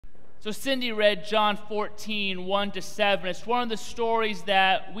So Cindy read John 14, 1-7. It's one of the stories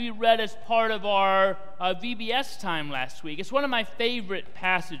that we read as part of our VBS time last week. It's one of my favorite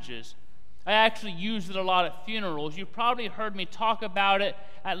passages. I actually use it a lot at funerals. You've probably heard me talk about it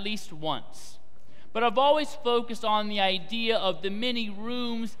at least once. But I've always focused on the idea of the many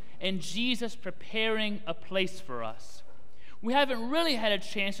rooms and Jesus preparing a place for us. We haven't really had a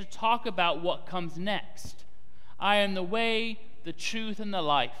chance to talk about what comes next. I am the way, the truth, and the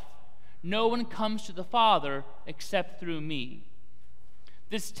life. No one comes to the Father except through me.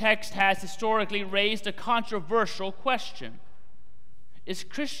 This text has historically raised a controversial question. Is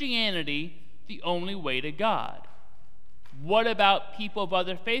Christianity the only way to God? What about people of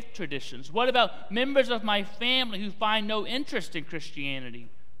other faith traditions? What about members of my family who find no interest in Christianity?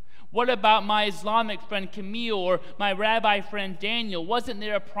 What about my Islamic friend Camille or my rabbi friend Daniel? Wasn't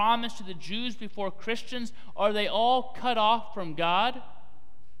there a promise to the Jews before Christians? Are they all cut off from God?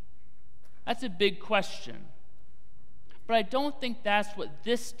 That's a big question. But I don't think that's what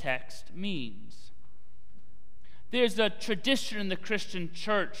this text means. There's a tradition in the Christian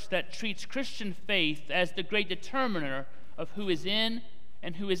church that treats Christian faith as the great determiner of who is in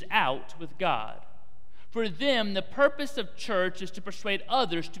and who is out with God. For them, the purpose of church is to persuade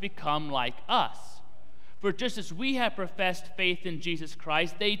others to become like us. For just as we have professed faith in Jesus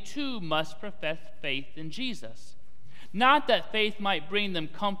Christ, they too must profess faith in Jesus. Not that faith might bring them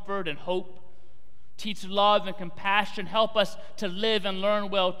comfort and hope, teach love and compassion, help us to live and learn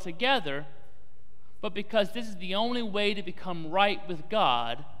well together, but because this is the only way to become right with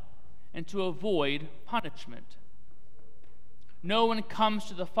God and to avoid punishment. No one comes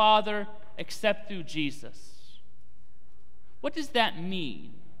to the Father except through Jesus. What does that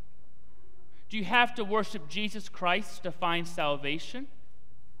mean? Do you have to worship Jesus Christ to find salvation?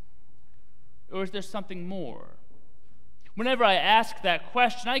 Or is there something more? Whenever I ask that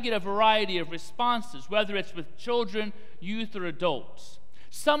question, I get a variety of responses, whether it's with children, youth, or adults.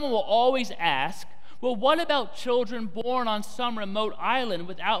 Someone will always ask, well, what about children born on some remote island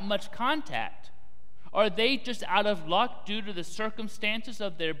without much contact? Are they just out of luck due to the circumstances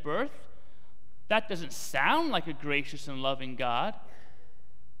of their birth? That doesn't sound like a gracious and loving God.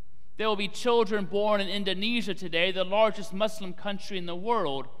 There will be children born in Indonesia today, the largest Muslim country in the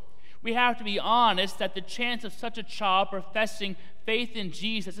world. We have to be honest that the chance of such a child professing faith in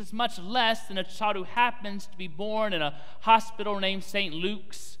Jesus is much less than a child who happens to be born in a hospital named St.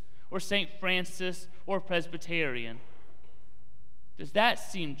 Luke's or St. Francis or Presbyterian. Does that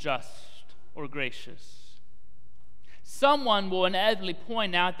seem just or gracious? Someone will inevitably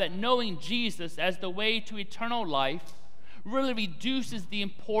point out that knowing Jesus as the way to eternal life really reduces the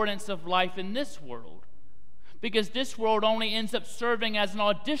importance of life in this world, because this world only ends up serving as an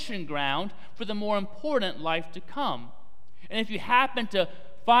audition ground for the more important life to come. And if you happen to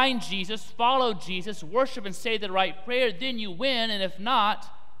find Jesus, follow Jesus, worship and say the right prayer, then you win, and if not,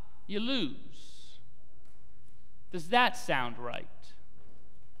 you lose. Does that sound right?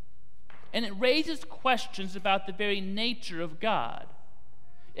 And it raises questions about the very nature of God.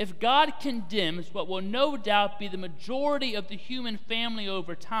 If God condemns what will no doubt be the majority of the human family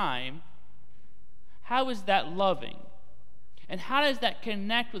over time, how is that loving? And how does that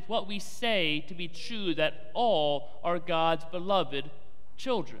connect with what we say to be true, that all are God's beloved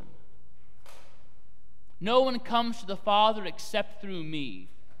children? No one comes to the Father except through me.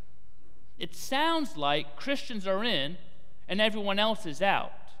 It sounds like Christians are in and everyone else is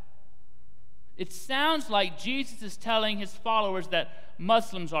out. It sounds like Jesus is telling his followers that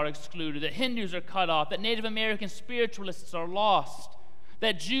Muslims are excluded, that Hindus are cut off, that Native American spiritualists are lost,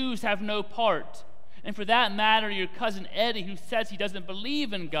 that Jews have no part. And for that matter, your cousin Eddie, who says he doesn't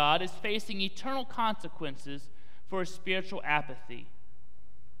believe in God, is facing eternal consequences for his spiritual apathy.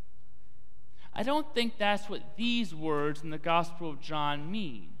 I don't think that's what these words in the Gospel of John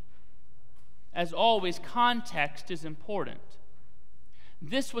mean. As always, context is important.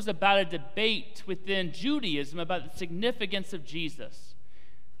 This was about a debate within Judaism about the significance of Jesus.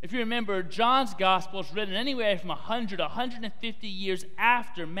 If you remember, John's Gospel is written anywhere from 100 to 150 years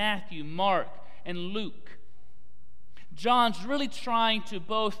after Matthew, Mark, and Luke. John's really trying to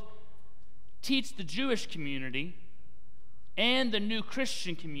both teach the Jewish community and the new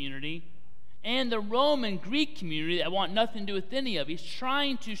Christian community and the Roman Greek community that want nothing to do with any of it. He's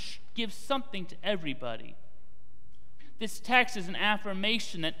trying to give something to everybody. This text is an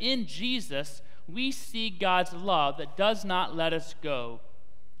affirmation that in Jesus we see God's love that does not let us go,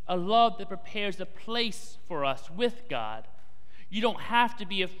 a love that prepares a place for us with God. You don't have to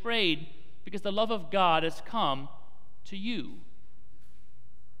be afraid because the love of God has come to you.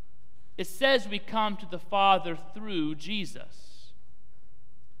 It says we come to the Father through Jesus.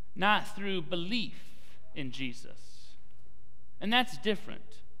 not through belief in Jesus. And that's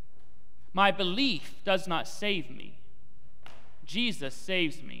different. My belief does not save me. Jesus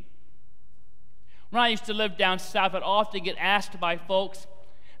saves me. When I used to live down south, I'd often get asked by folks,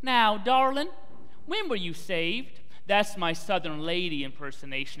 "Now, darling, when were you saved?" That's my Southern lady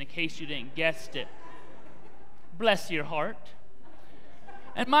impersonation, in case you didn't guess it. Bless your heart.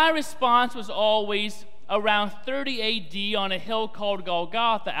 And my response was always around 30 AD on a hill called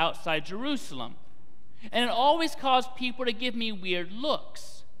Golgotha outside Jerusalem. And it always caused people to give me weird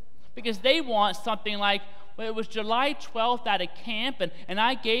looks, because they want something like, well, it was July 12th at a camp, and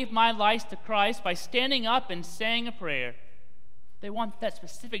I gave my life to Christ by standing up and saying a prayer. They want that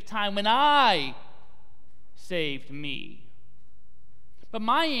specific time when I saved me. But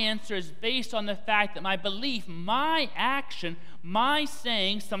my answer is based on the fact that my belief, my action, my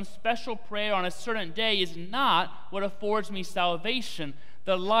saying some special prayer on a certain day is not what affords me salvation.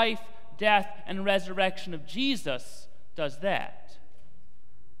 The life, death, and resurrection of Jesus does that.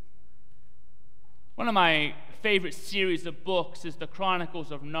 One of my favorite series of books is the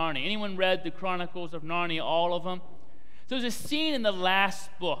Chronicles of Narnia. Anyone read the Chronicles of Narnia, all of them? So there's a scene in the last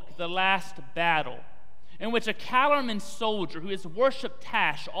book, The Last Battle, in which a Calorman soldier who has worshipped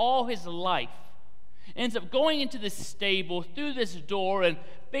Tash all his life ends up going into this stable through this door and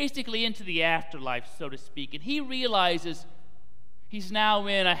basically into the afterlife, so to speak. And he realizes he's now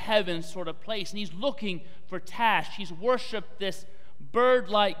in a heaven sort of place, and he's looking for Tash. He's worshipped this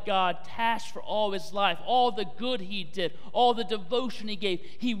bird-like God, Tash, for all his life, all the good he did, all the devotion he gave.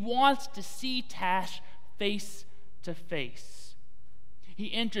 He wants to see Tash face to face.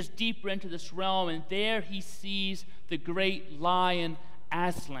 He enters deeper into this realm, and there he sees the great lion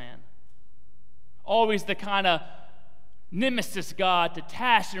Aslan, always the kind of nemesis god to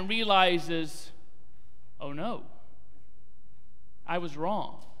Tash, and realizes, oh no, I was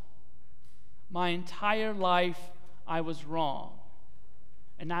wrong. My entire life I was wrong,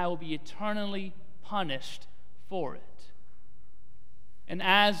 and I will be eternally punished for it. And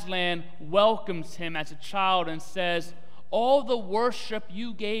Aslan welcomes him as a child and says, all the worship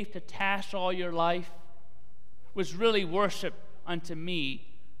you gave to Tash all your life was really worship unto me.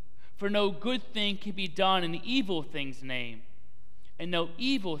 For no good thing can be done in the evil thing's name, and no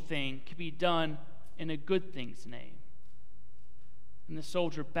evil thing can be done in a good thing's name. And the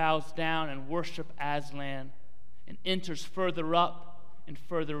soldier bows down and worships Aslan and enters further up and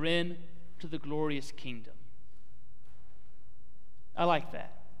further in to the glorious kingdom. I like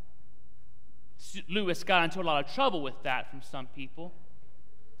that. Lewis got into a lot of trouble with that from some people,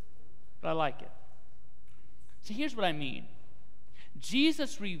 but I like it. So here's what I mean.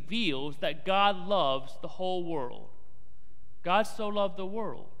 Jesus reveals that God loves the whole world. God so loved the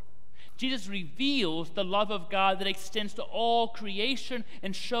world. Jesus reveals the love of God that extends to all creation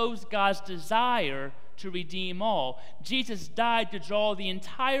and shows God's desire to redeem all. Jesus died to draw the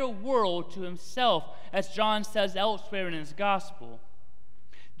entire world to himself, as John says elsewhere in his gospel.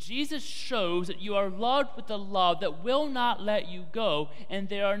 Jesus shows that you are loved with a love that will not let you go, and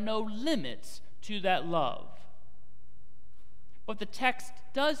there are no limits to that love. But the text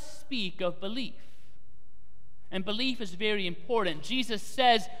does speak of belief. And belief is very important. Jesus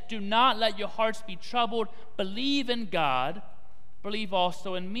says, do not let your hearts be troubled. Believe in God. Believe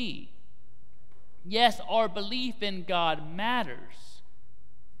also in me. Yes, our belief in God matters.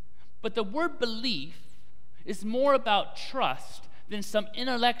 But the word belief is more about trust than some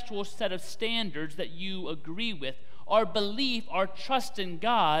intellectual set of standards that you agree with. Our belief, our trust in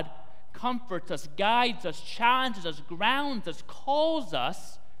God comforts us, guides us, challenges us, grounds us, calls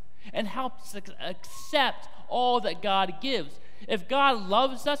us, and helps us accept all that God gives. If God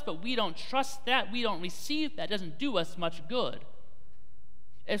loves us, but we don't trust that, we don't receive that, it doesn't do us much good.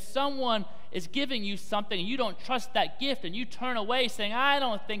 If someone is giving you something and you don't trust that gift and you turn away saying, I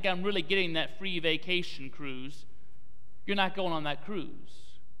don't think I'm really getting that free vacation cruise, you're not going on that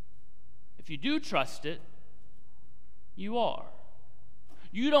cruise. If you do trust it, you are.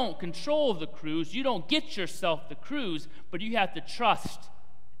 You don't control the cruise. You don't get yourself the cruise, but you have to trust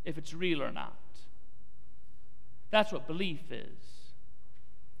if it's real or not. That's what belief is.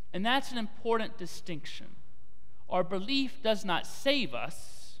 And that's an important distinction. Our belief does not save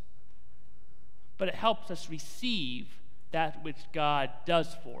us, but it helps us receive that which God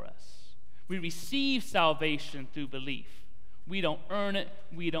does for us. We receive salvation through belief. We don't earn it.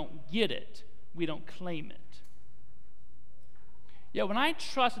 We don't get it. We don't claim it. Yet when I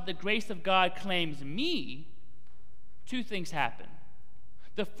trust that the grace of God claims me, two things happen.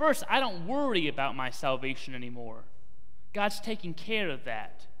 The first, I don't worry about my salvation anymore. God's taking care of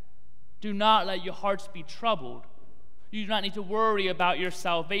that. Do not let your hearts be troubled. You do not need to worry about your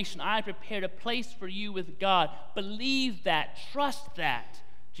salvation. I prepared a place for you with God. Believe that. Trust that,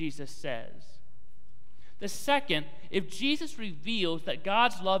 Jesus says. The second, if Jesus reveals that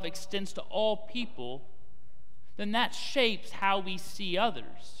God's love extends to all people, then that shapes how we see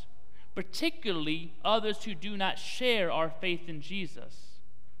others, particularly others who do not share our faith in Jesus.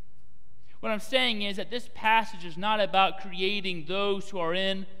 What I'm saying is that this passage is not about creating those who are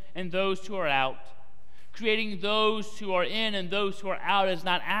in and those who are out. Creating those who are in and those who are out is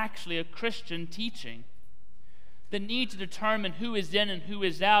not actually a Christian teaching. The need to determine who is in and who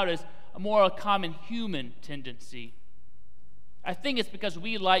is out is a common human tendency. I think it's because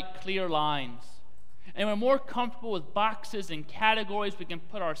we like clear lines, and we're more comfortable with boxes and categories we can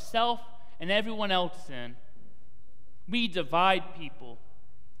put ourselves and everyone else in. We divide people.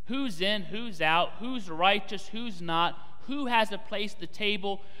 Who's in, who's out, who's righteous, who's not, who has a place at the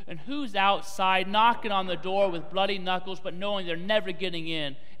table, and who's outside knocking on the door with bloody knuckles but knowing they're never getting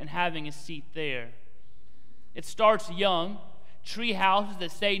in and having a seat there. It starts young. Tree houses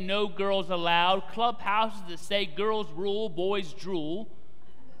that say no girls allowed, clubhouses that say girls rule, boys drool.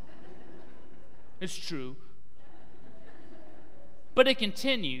 It's true. But it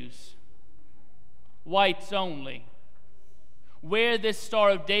continues. Whites only. Wear this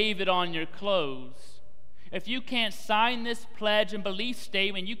Star of David on your clothes. If you can't sign this pledge and belief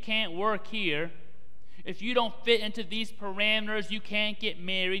statement, you can't work here. If you don't fit into these parameters, you can't get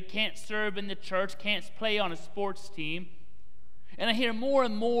married, can't serve in the church, can't play on a sports team. And I hear more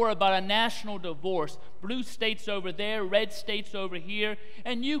and more about a national divorce. Blue states over there, red states over here,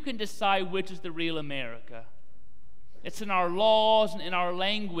 and you can decide which is the real America. It's in our laws and in our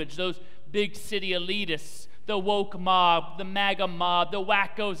language, those big city elitists, the woke mob, the MAGA mob, the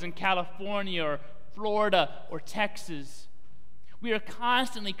wackos in California or Florida or Texas. We are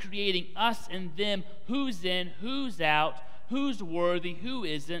constantly creating us and them, who's in, who's out, who's worthy, who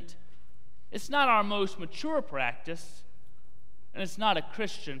isn't. It's not our most mature practice, and it's not a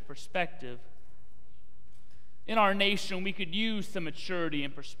Christian perspective. In our nation, we could use some maturity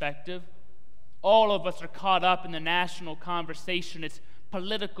and perspective. All of us are caught up in the national conversation. It's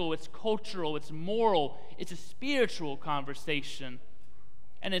political, it's cultural, it's moral, it's a spiritual conversation,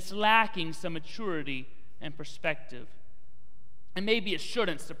 and it's lacking some maturity and perspective. And maybe it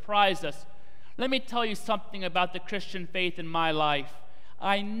shouldn't surprise us. Let me tell you something about the Christian faith in my life.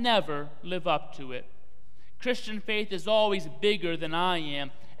 I never live up to it. Christian faith is always bigger than I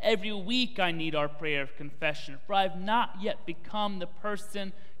am. Every week I need our prayer of confession, for I have not yet become the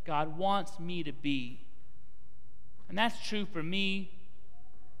person God wants me to be. And that's true for me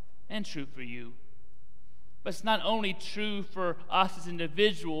and true for you. But it's not only true for us as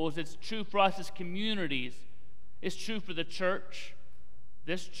individuals, it's true for us as communities. It's true for the church,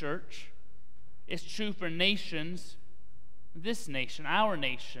 this church. It's true for nations, this nation, our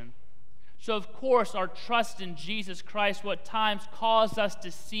nation. So, of course, our trust in Jesus Christ will at times cause us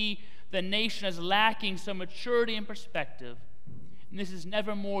to see the nation as lacking some maturity and perspective. And this is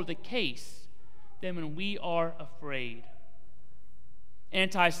never more the case than when we are afraid.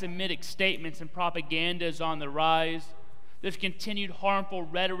 Anti-Semitic statements and propaganda is on the rise. There's continued harmful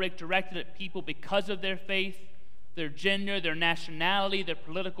rhetoric directed at people because of their faith, their gender, their nationality, their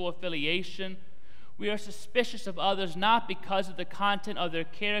political affiliation. We are suspicious of others not because of the content of their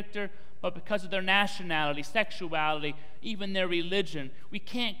character, but because of their nationality, sexuality, even their religion. We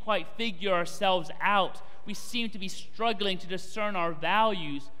can't quite figure ourselves out. We seem to be struggling to discern our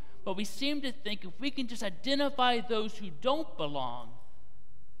values, but we seem to think if we can just identify those who don't belong,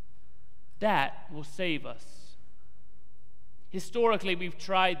 that will save us. Historically, we've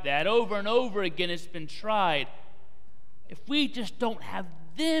tried that. Over and over again, it's been tried. If we just don't have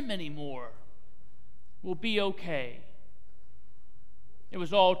them anymore, we'll be okay. It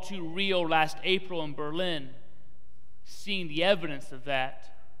was all too real last April in Berlin, seeing the evidence of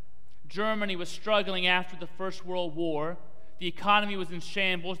that. Germany was struggling after the First World War. The economy was in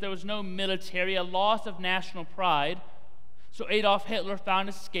shambles. There was no military, a loss of national pride. So Adolf Hitler found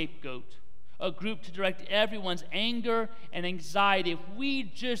a scapegoat, a group to direct everyone's anger and anxiety. If we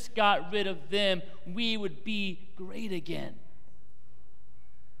just got rid of them, we would be great again.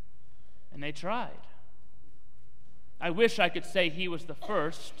 And they tried. I wish I could say he was the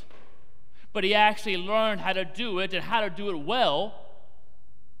first, but he actually learned how to do it and how to do it well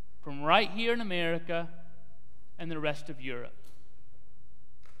from right here in America and the rest of Europe.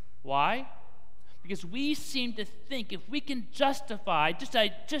 Why? Because we seem to think if we can justify,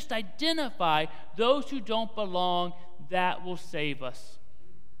 just identify those who don't belong, that will save us.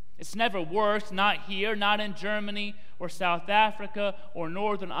 It's never worked, not here, not in Germany or South Africa or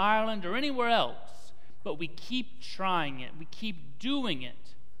Northern Ireland or anywhere else. but we keep trying it. We keep doing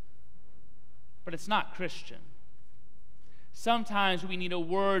it, but it's not Christian. Sometimes we need a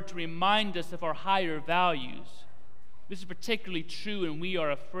word to remind us of our higher values. This is particularly true when we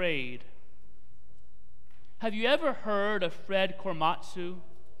are afraid. Have you ever heard of Fred Korematsu?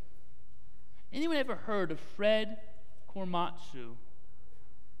 Anyone ever heard of Fred Korematsu?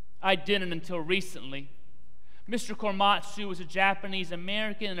 I didn't until recently. Mr. Korematsu was a Japanese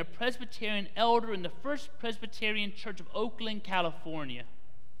American and a Presbyterian elder in the First Presbyterian Church of Oakland, California.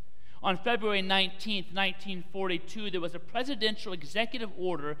 On February 19, 1942, there was a presidential executive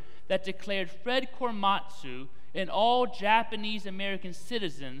order that declared Fred Korematsu and all Japanese American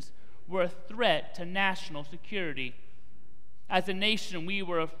citizens were a threat to national security. As a nation, we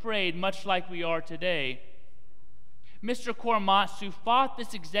were afraid, much like we are today. Mr. Korematsu fought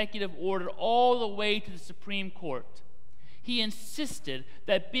this executive order all the way to the Supreme Court. He insisted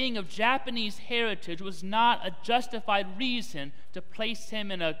that being of Japanese heritage was not a justified reason to place him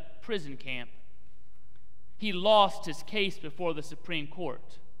in a prison camp. He lost his case before the Supreme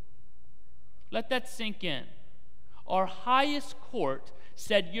Court. Let that sink in. Our highest court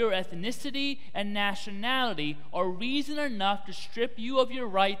said your ethnicity and nationality are reason enough to strip you of your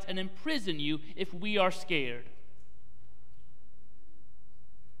rights and imprison you if we are scared.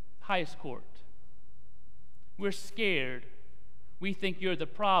 Highest court. We're scared. We think you're the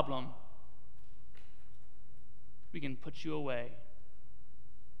problem. We can put you away.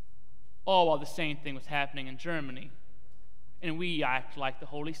 All while the same thing was happening in Germany. And we act like the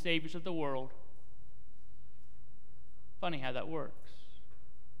holy saviors of the world. Funny how that works.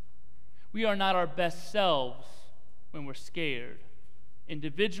 We are not our best selves when we're scared.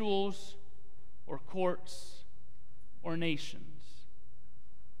 Individuals or courts or nations.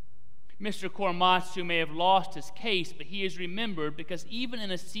 Mr. Korematsu may have lost his case, but he is remembered because even in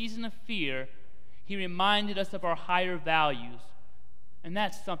a season of fear, he reminded us of our higher values. And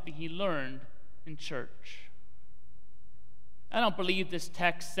that's something he learned in church. I don't believe this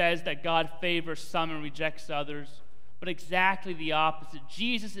text says that God favors some and rejects others, but exactly the opposite.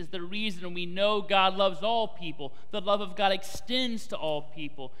 Jesus is the reason we know God loves all people. The love of God extends to all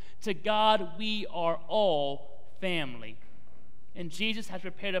people. To God, we are all family. And Jesus has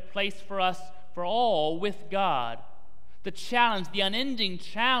prepared a place for us for all with God. The challenge, the unending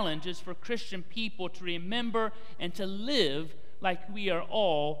challenge is for Christian people to remember and to live like we are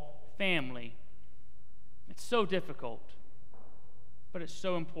all family. It's so difficult, but it's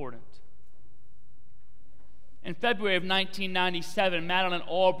so important. In February of 1997, Madeleine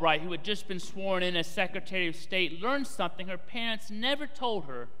Albright, who had just been sworn in as Secretary of State, learned something her parents never told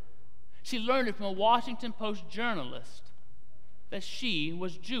her. She learned it from a Washington Post journalist, that she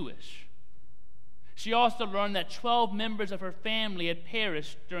was Jewish. She also learned that 12 members of her family had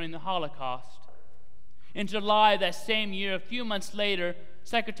perished during the Holocaust. In July of that same year, a few months later,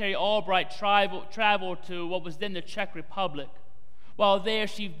 Secretary Albright traveled to what was then the Czech Republic. While there,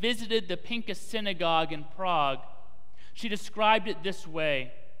 she visited the Pinkas Synagogue in Prague. She described it this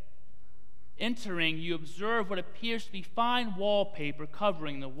way. Entering, you observe what appears to be fine wallpaper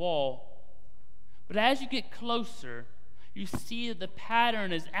covering the wall. But as you get closer, you see that the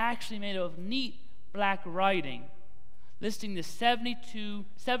pattern is actually made of neat black writing, listing the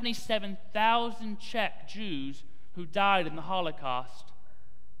 77,000 Czech Jews who died in the Holocaust.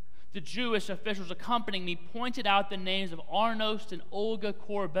 The Jewish officials accompanying me pointed out the names of Arnost and Olga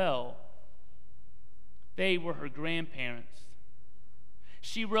Korbel. They were her grandparents.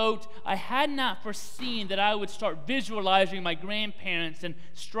 She wrote, I had not foreseen that I would start visualizing my grandparents in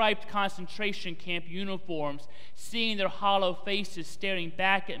striped concentration camp uniforms, seeing their hollow faces staring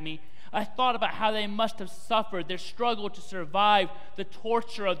back at me. I thought about how they must have suffered, their struggle to survive the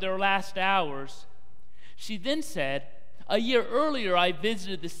torture of their last hours. She then said, a year earlier I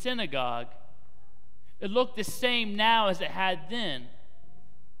visited the synagogue. It looked the same now as it had then.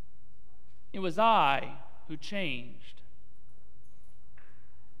 It was I who changed.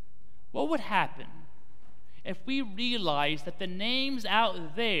 What would happen if we realized that the names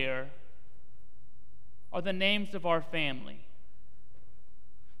out there are the names of our family?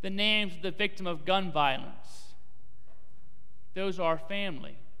 The names of the victim of gun violence. Those are our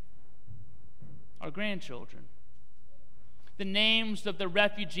family, our grandchildren. The names of the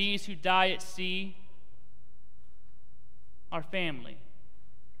refugees who die at sea, our family.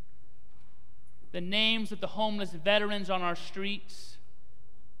 The names of the homeless veterans on our streets,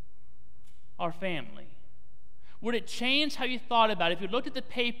 our family. Would it change how you thought about it if you looked at the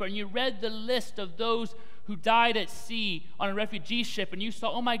paper and you read the list of those who died at sea on a refugee ship and you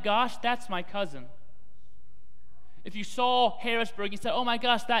saw, oh my gosh, that's my cousin? If you saw Harrisburg, you said, oh my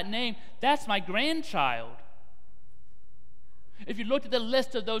gosh, that name, that's my grandchild. If you looked at the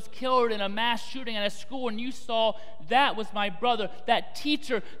list of those killed in a mass shooting at a school and you saw that was my brother, that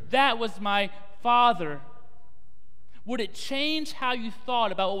teacher, that was my father, would it change how you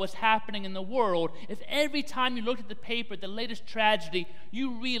thought about what was happening in the world if every time you looked at the paper, the latest tragedy,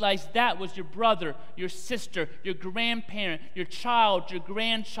 you realized that was your brother, your sister, your grandparent, your child, your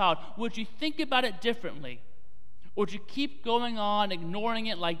grandchild? Would you think about it differently? Or would you keep going on, ignoring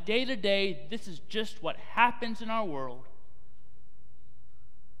it like day to day, this is just what happens in our world?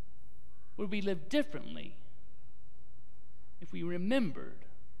 Would we live differently if we remembered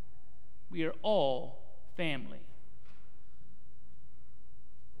we are all family?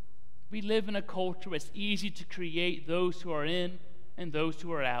 We live in a culture where it's easy to create those who are in and those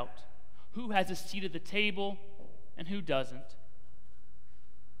who are out, who has a seat at the table and who doesn't.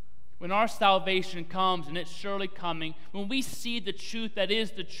 When our salvation comes, and it's surely coming, when we see the truth that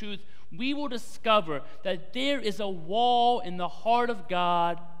is the truth, we will discover that there is a wall in the heart of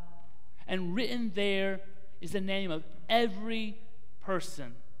God, and written there is the name of every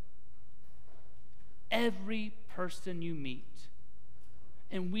person you meet.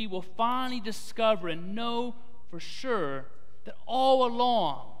 And we will finally discover and know for sure that all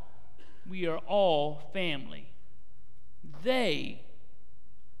along we are all family. They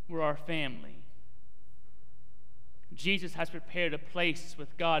were our family. Jesus has prepared a place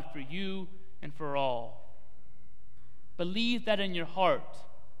with God for you and for all. Believe that in your heart,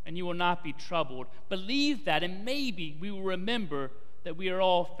 and you will not be troubled. Believe that, and maybe we will remember that we are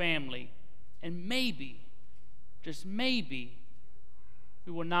all family. And maybe, just maybe,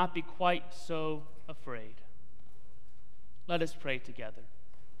 we will not be quite so afraid. Let us pray together.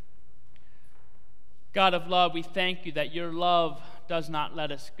 God of love, we thank you that your love does not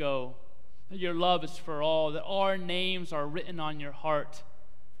let us go, that your love is for all, that our names are written on your heart,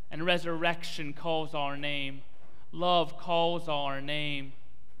 and resurrection calls our name. Love calls our name.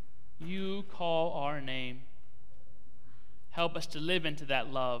 You call our name. Help us to live into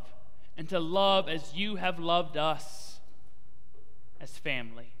that love, and to love as you have loved us, as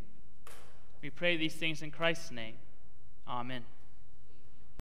family. We pray these things in Christ's name. Amen.